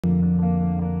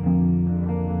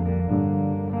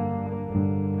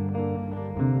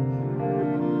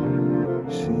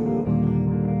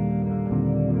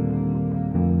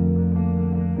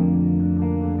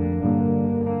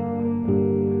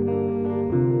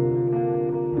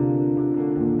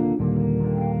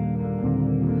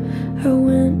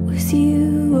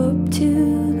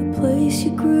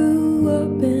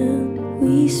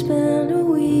we spent a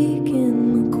week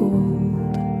in the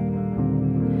cold,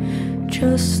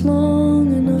 just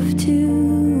long enough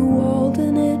to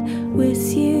walden it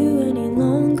with you. Any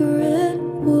longer it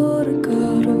would've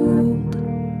got old.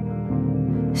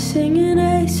 Singing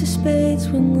Ace of Spades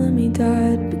when Lemmy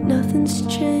died, but nothing's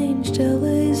changed,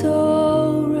 LA's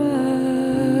alright.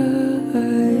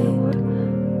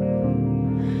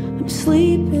 I'm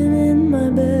sleeping in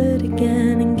my bed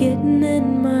again and getting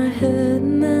in my head,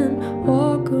 and then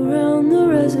walk around the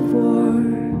reservoir.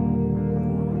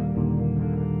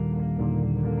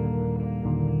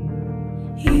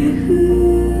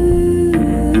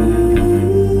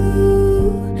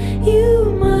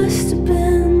 You must have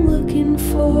been looking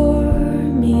for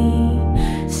me,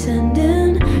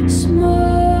 sending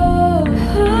smoke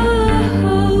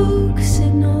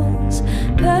signals,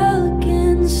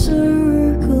 pelicans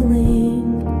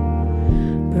circling,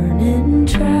 burning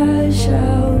trash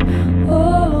out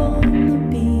on the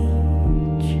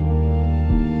beach.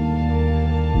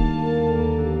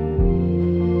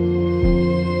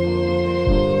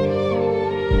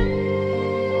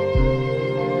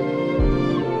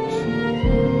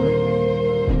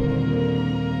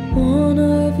 One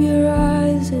of your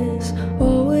eyes is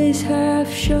always half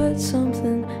shut.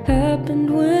 Something happened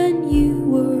when you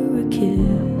were a kid.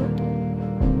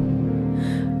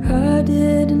 I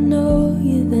didn't know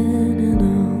you then, and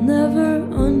I'll never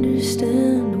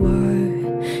understand why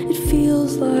it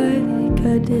feels like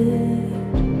I did.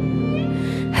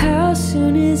 How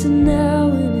soon is it now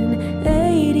in an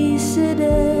 80s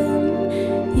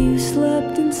sedan? You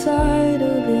slept inside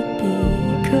of it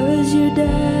because your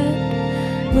dad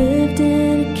lived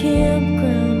in a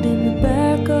campground in the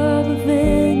back of a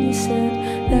van. You said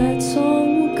that song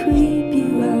will creep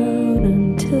you out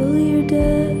until you're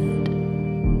dead.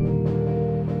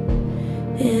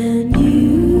 And you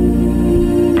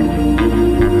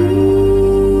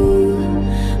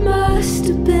must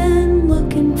have been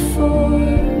looking for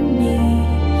me,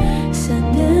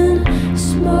 sending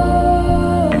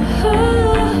smoke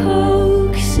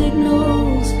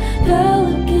signals,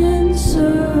 pelicans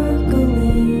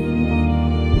circling,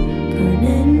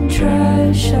 burning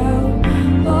trash out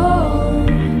on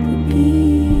the beach.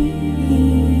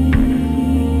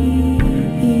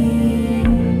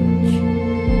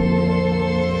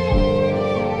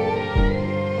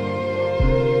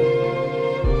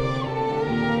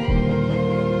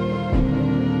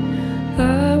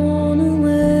 I wanna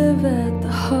live at the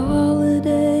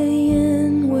Holiday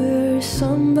Inn where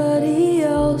somebody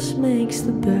else makes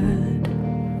the bed.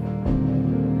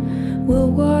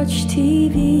 We'll watch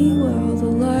TV while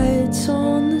the lights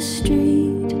on the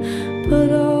street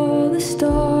put all the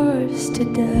stars to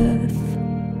death.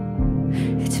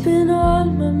 It's been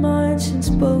on my mind since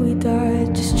Bowie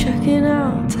died, just checking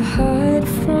out to hide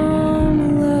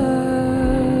from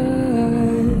life.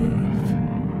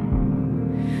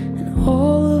 And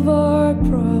all of our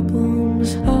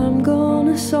problems, I'm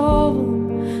gonna solve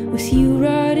them with you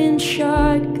riding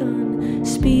shotgun,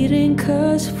 speeding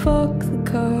 'cause fuck the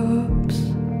cops.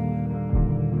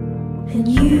 And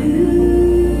you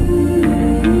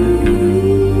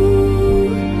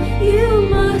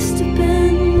must have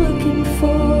been looking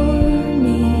for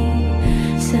me,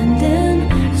 sending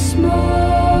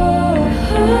smoke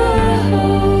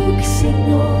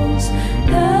signals,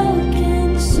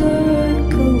 pelicans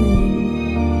circling,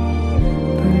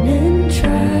 burning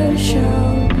trash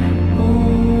out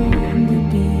on the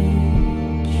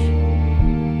beach.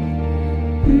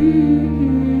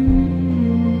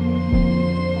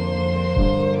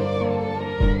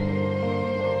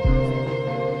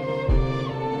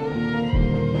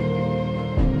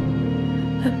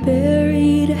 I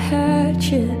buried a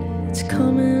hatchet, it's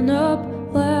coming up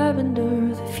lavender.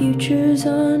 The future's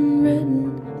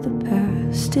unwritten, the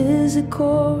past is a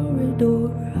corridor.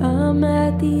 I'm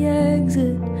at the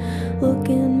exit,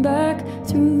 looking back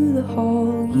through the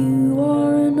hall. You are